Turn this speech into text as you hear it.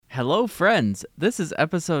Hello, friends. This is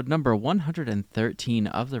episode number 113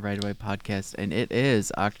 of the Right Away podcast, and it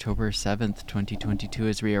is October 7th, 2022,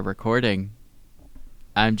 as we are recording.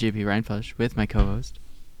 I'm JP Reinflush with my co-host,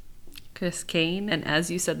 Chris Kane, and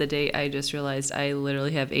as you said the date, I just realized I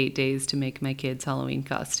literally have 8 days to make my kid's Halloween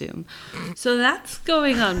costume. So that's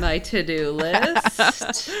going on my to-do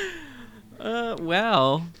list.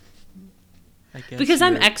 Well, I guess because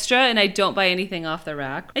I'm extra and I don't buy anything off the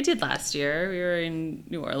rack. I did last year. We were in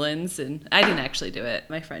New Orleans, and I didn't actually do it.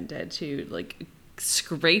 My friend did. She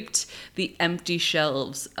scraped the empty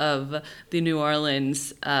shelves of the New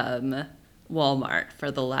Orleans Walmart for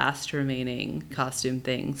the last remaining costume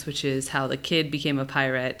things, which is how the kid became a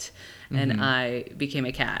pirate and I became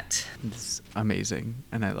a cat. It's amazing,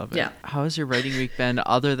 and I love it. Yeah. How has your writing week been,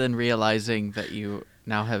 other than realizing that you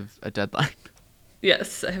now have a deadline?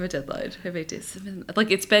 Yes, I have a deadline. I have 8 days.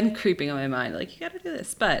 It's been creeping on my mind. You gotta do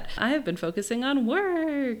this. But I have been focusing on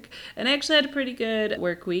work. And I actually had a pretty good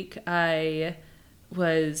work week. I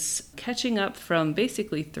was catching up from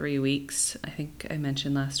basically 3 weeks, I think I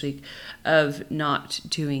mentioned last week, of not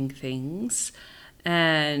doing things.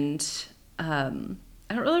 And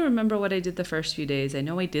I don't really remember what I did the first few days. I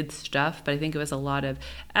know I did stuff, but I think it was a lot of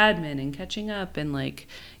admin and catching up and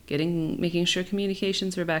making sure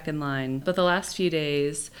communications were back in line. But the last few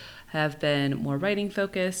days have been more writing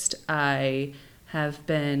focused. I have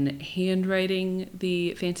been handwriting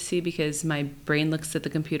the fantasy because my brain looks at the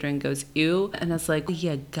computer and goes, ew. And I was like,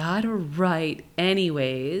 you gotta write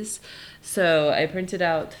anyways. So I printed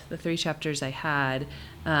out the 3 chapters I had,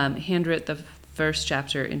 handwrote the first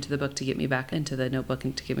chapter into the book to get me back into the notebook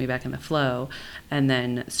and to get me back in the flow, and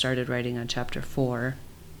then started writing on chapter 4.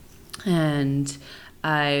 And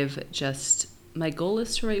my goal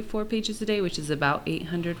is to write 4 pages a day, which is about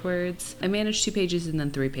 800 words. I managed 2 pages and then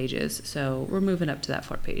 3 pages, so we're moving up to that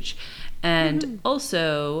 4th page. And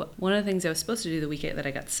also, one of the things I was supposed to do the week that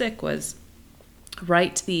I got sick was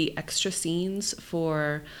write the extra scenes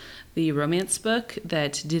for the romance book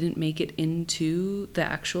that didn't make it into the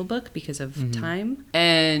actual book because of time.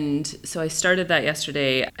 And so I started that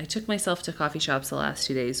yesterday. I took myself to coffee shops the last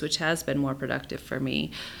 2 days, which has been more productive for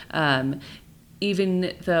me.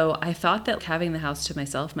 Even though I thought that having the house to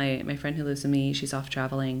myself, my friend who lives with me, she's off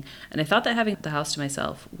traveling, and I thought that having the house to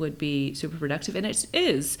myself would be super productive, and it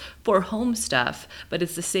is for home stuff, but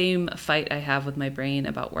it's the same fight I have with my brain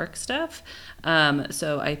about work stuff.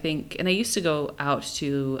 So I think, and I used to go out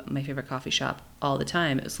to my favorite coffee shop all the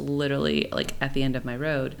time. It was literally at the end of my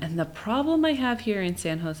road. And the problem I have here in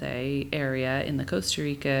San Jose area, in the Costa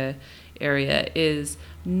Rica area, is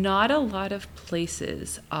not a lot of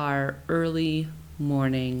places are early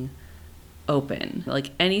morning open.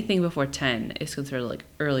 Anything before 10 is considered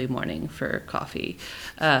early morning for coffee.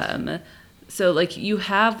 So you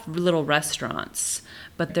have little restaurants,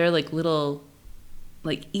 but they're little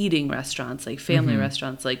eating restaurants, family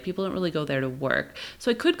restaurants. People don't really go there to work. So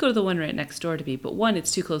I could go to the one right next door to me, but one,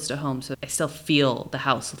 it's too close to home, so I still feel the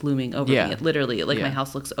house looming over me. It literally, my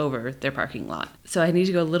house looks over their parking lot. So I need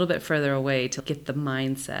to go a little bit further away to get the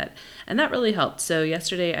mindset. And that really helped. So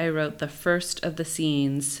yesterday I wrote the first of the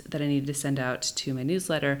scenes that I needed to send out to my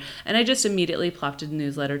newsletter. And I just immediately plopped in the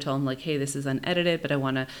newsletter, told them hey, this is unedited, but I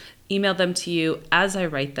want to email them to you as I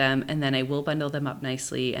write them, and then I will bundle them up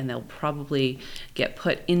nicely, and they'll probably get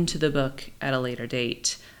put into the book at a later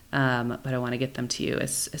date. But I want to get them to you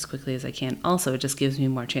as quickly as I can. Also, it just gives me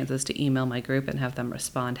more chances to email my group and have them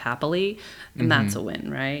respond happily, and that's a win,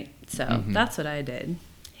 right? So that's what I did.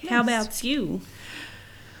 Yes. How about you?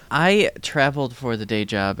 I traveled for the day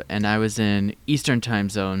job, and I was in Eastern time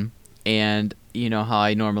zone, and you know how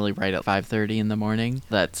I normally write at 5:30 in the morning?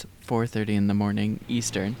 That's 4:30 in the morning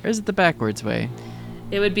Eastern. Or is it the backwards way?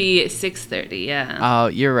 It would be 6:30, yeah. Oh,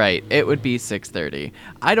 you're right. It would be 6:30.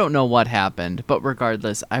 I don't know what happened, but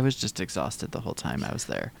regardless, I was just exhausted the whole time I was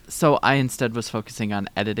there. So I instead was focusing on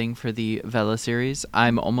editing for the Vela series.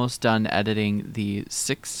 I'm almost done editing the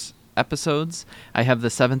 6 episodes. I have the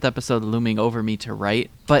 7th episode looming over me to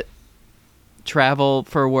write, but travel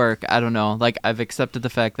for work, I don't know. I've accepted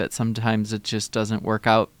the fact that sometimes it just doesn't work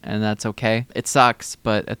out, and that's okay. It sucks,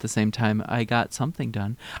 but at the same time, I got something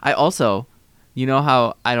done. I also, you know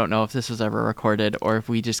how, I don't know if this was ever recorded or if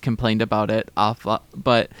we just complained about it off,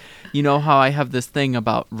 but you know how I have this thing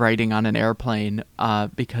about writing on an airplane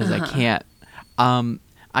because I can't. I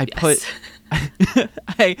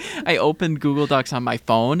opened Google Docs on my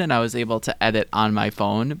phone, and I was able to edit on my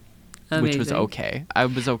phone. Amazing. Which was okay. I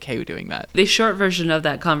was okay doing that. The short version of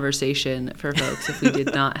that conversation for folks, if we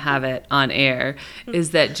did not have it on air,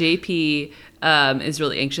 is that JP is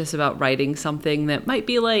really anxious about writing something that might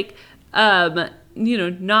be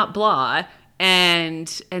not blah, and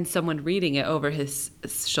someone reading it over his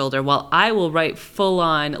shoulder, while I will write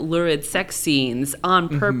full-on lurid sex scenes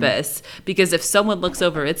on purpose, because if someone looks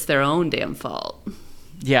over, it's their own damn fault.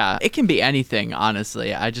 Yeah, it can be anything,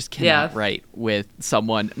 honestly. I just cannot write with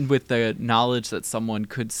someone with the knowledge that someone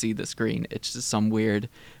could see the screen. It's just some weird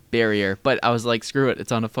barrier. But I was like, screw it,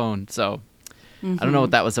 it's on a phone. So I don't know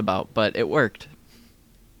what that was about, but it worked.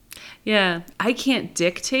 Yeah, I can't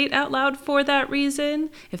dictate out loud for that reason.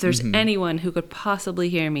 If there's anyone who could possibly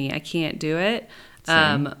hear me, I can't do it.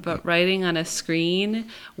 But writing on a screen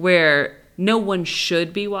where no one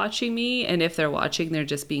should be watching me, and if they're watching, they're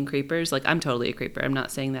just being creepers. Like, I'm totally a creeper. I'm not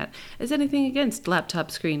saying that as anything against laptop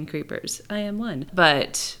screen creepers. I am one.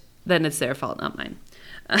 But then it's their fault, not mine.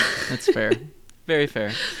 That's fair. Very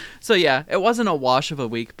fair. So yeah, it wasn't a wash of a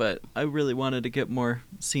week, but I really wanted to get more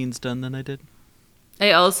scenes done than I did.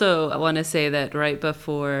 I also want to say that right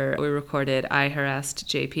before we recorded, I harassed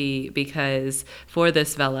JP because for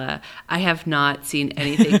this Vella, I have not seen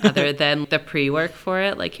anything other than the pre-work for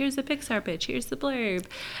it. Like, here's the Pixar pitch, here's the blurb.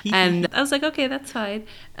 And I was like, okay, that's fine.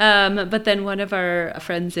 But then one of our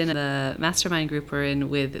friends in the mastermind group we're in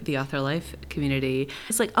with the Author Life community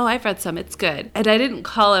was like, oh, I've read some, it's good. And I didn't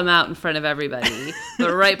call him out in front of everybody.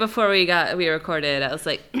 But right before we recorded, I was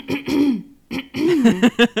like,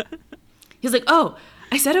 he's like, oh,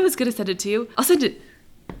 I said I was going to send it to you. I'll send it.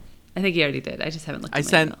 I think he already did. I just haven't looked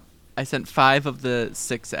at my email. I sent 5 of the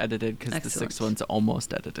 6 edited because the 6th one's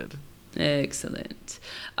almost edited. Excellent.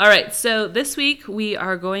 All right. So this week we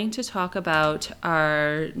are going to talk about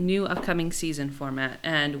our new upcoming season format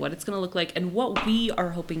and what it's going to look like and what we are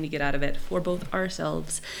hoping to get out of it for both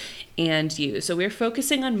ourselves and you. So we're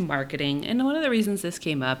focusing on marketing. And one of the reasons this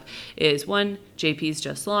came up is, one, JP's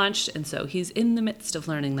just launched, and so he's in the midst of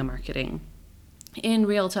learning the marketing in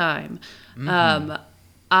real time.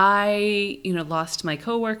 I, lost my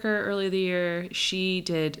coworker earlier the year. She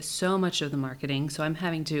did so much of the marketing, so I'm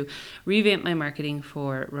having to revamp my marketing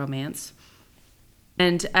for romance.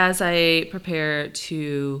 And as I prepare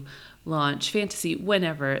to launch fantasy,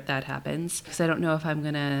 whenever that happens, because I don't know if I'm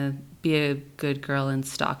going to be a good girl and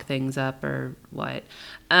stock things up or what.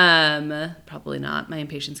 Probably not. My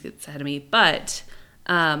impatience gets ahead of me. But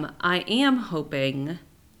I am hoping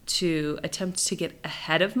to attempt to get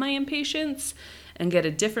ahead of my impatience and get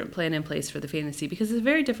a different plan in place for the fantasy, because it's a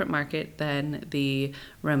very different market than the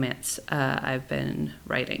romance I've been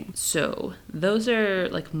writing. So those are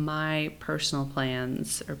like my personal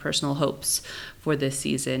plans or personal hopes for this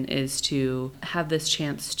season, is to have this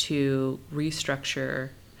chance to restructure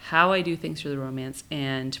how I do things for the romance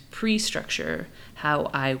and pre-structure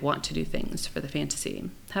how I want to do things for the fantasy.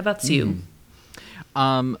 How about you?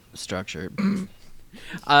 Structure.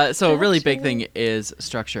 So a really big thing is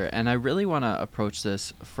structure, and I really want to approach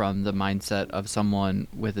this from the mindset of someone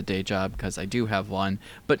with a day job, because I do have one,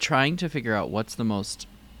 but trying to figure out what's the most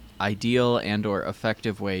ideal and or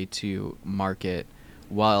effective way to market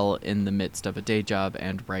while in the midst of a day job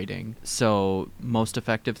and writing. So most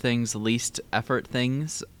effective things, least effort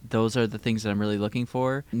things, those are the things that I'm really looking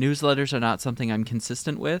for. Newsletters are not something I'm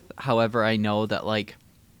consistent with. However, I know that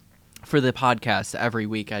for the podcast, every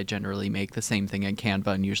week I generally make the same thing in Canva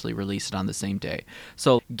and usually release it on the same day.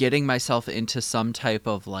 So getting myself into some type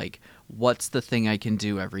of what's the thing I can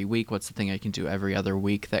do every week? What's the thing I can do every other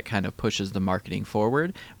week that kind of pushes the marketing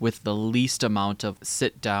forward with the least amount of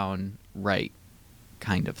sit down, write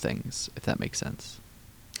kind of things, if that makes sense.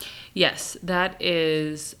 Yes, that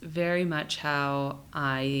is very much how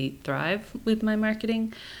I thrive with my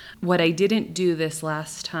marketing. What I didn't do this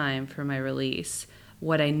last time for my release,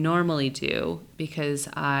 what I normally do, because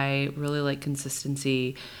I really like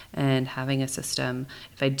consistency and having a system,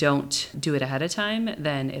 if I don't do it ahead of time,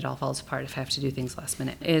 then it all falls apart if I have to do things last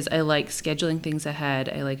minute, is I like scheduling things ahead.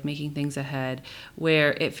 I like making things ahead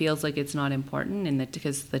where it feels like it's not important, and that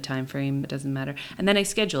because the time frame, it doesn't matter. And then I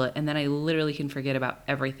schedule it, and then I literally can forget about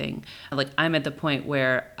everything. I'm at the point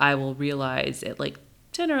where I will realize at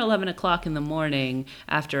 10 or 11 o'clock in the morning,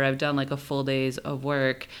 after I've done a full days of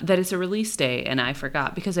work, that it's a release day, and I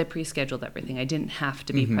forgot because I pre-scheduled everything. I didn't have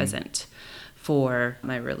to be present for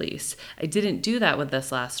my release. I didn't do that with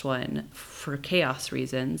this last one for chaos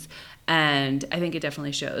reasons, and I think it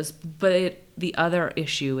definitely shows. But the other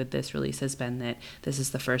issue with this release has been that this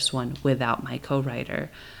is the first one without my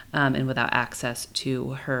co-writer. And without access to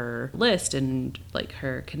her list and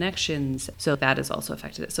her connections. So that has also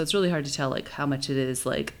affected it. So it's really hard to tell how much it is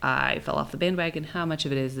I fell off the bandwagon, how much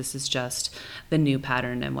of it is this is just the new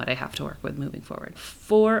pattern and what I have to work with moving forward.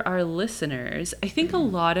 For our listeners, I think a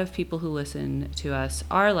lot of people who listen to us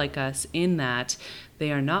are like us in that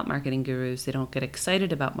they are not marketing gurus. They don't get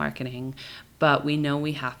excited about marketing, but we know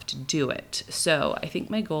we have to do it. So I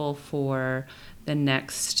think my goal for the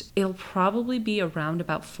next, it'll probably be around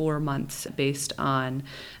about 4 months based on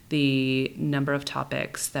the number of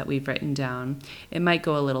topics that we've written down. It might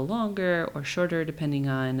go a little longer or shorter depending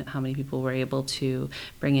on how many people we're able to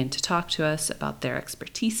bring in to talk to us about their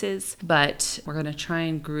expertises, but we're going to try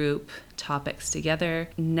and group topics together.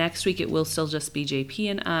 Next week it will still just be JP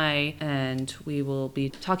and I, and we will be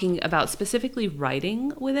talking about specifically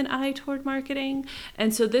writing with an eye toward marketing.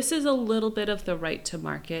 And so this is a little bit of the right to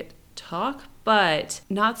market talk, but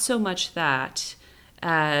not so much that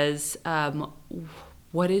as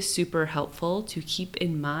what is super helpful to keep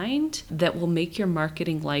in mind that will make your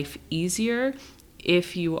marketing life easier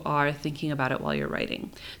if you are thinking about it while you're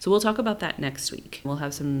writing. So we'll talk about that next week. We'll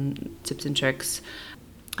have some tips and tricks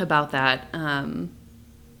about that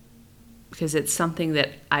because it's something that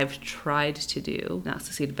I've tried to do, not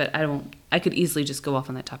succeeded, but I could easily just go off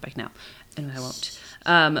on that topic now, and I won't.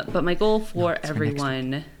 But my goal for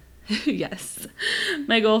everyone... Yes.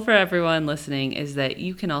 My goal for everyone listening is that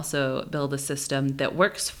you can also build a system that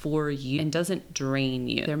works for you and doesn't drain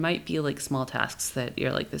you. There might be like small tasks that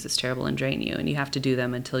you're like, this is terrible, and drain you, and you have to do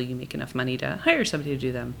them until you make enough money to hire somebody to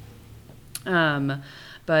do them.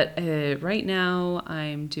 But right now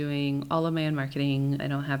I'm doing all of my own marketing. I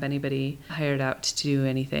don't have anybody hired out to do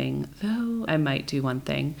anything, though I might do one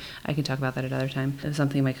thing. I can talk about that another time. It was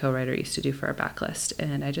something my co-writer used to do for our backlist,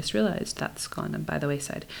 and I just realized that's gone by the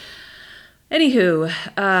wayside. Anywho,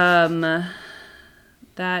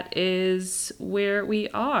 that is where we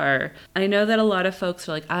are. I know that a lot of folks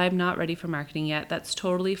are like, I'm not ready for marketing yet. That's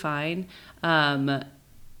totally fine.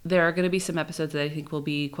 There are going to be some episodes that I think will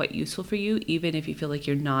be quite useful for you, even if you feel like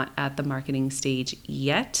you're not at the marketing stage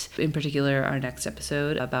yet. In particular, our next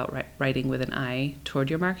episode about writing with an eye toward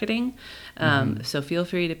your marketing. So feel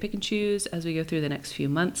free to pick and choose as we go through the next few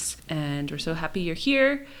months. And we're so happy you're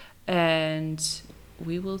here. And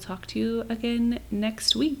we will talk to you again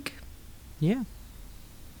next week. Yeah.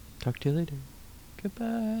 Talk to you later.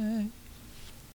 Goodbye.